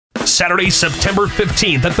Saturday, September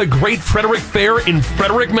 15th at the Great Frederick Fair in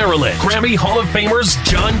Frederick, Maryland. Grammy Hall of Famers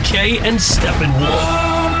John Kay and Steppenwolf.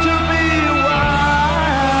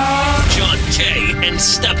 John Kay and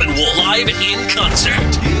Steppenwolf live in concert.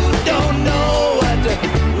 You don't know what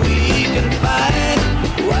we can find.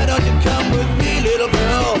 Why don't you come with me, little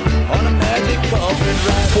girl, on a magic coffin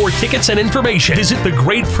ride? For tickets and information, visit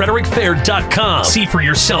thegreatfrederickfair.com. See for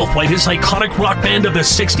yourself why this iconic rock band of the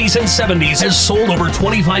 60s and 70s has sold over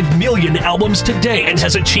 25 million albums to date and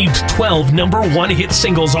has achieved 12 #1 hit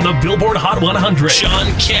singles on the Billboard Hot 100. John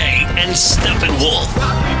Kay and Steppenwolf.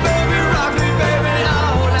 Rock me, baby,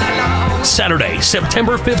 all night long. Saturday,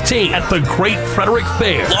 September 15th at the Great Frederick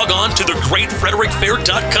Fair. Log on to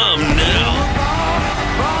thegreatfrederickfair.com now.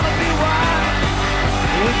 Wanna be wild,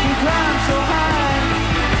 if you climb so high,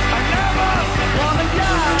 I never wanna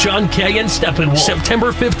die. John Kay and Steppenwolf,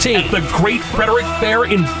 September 15th at the Great Frederick Fair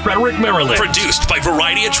in Frederick, Maryland. Produced by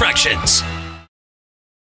Variety Attractions.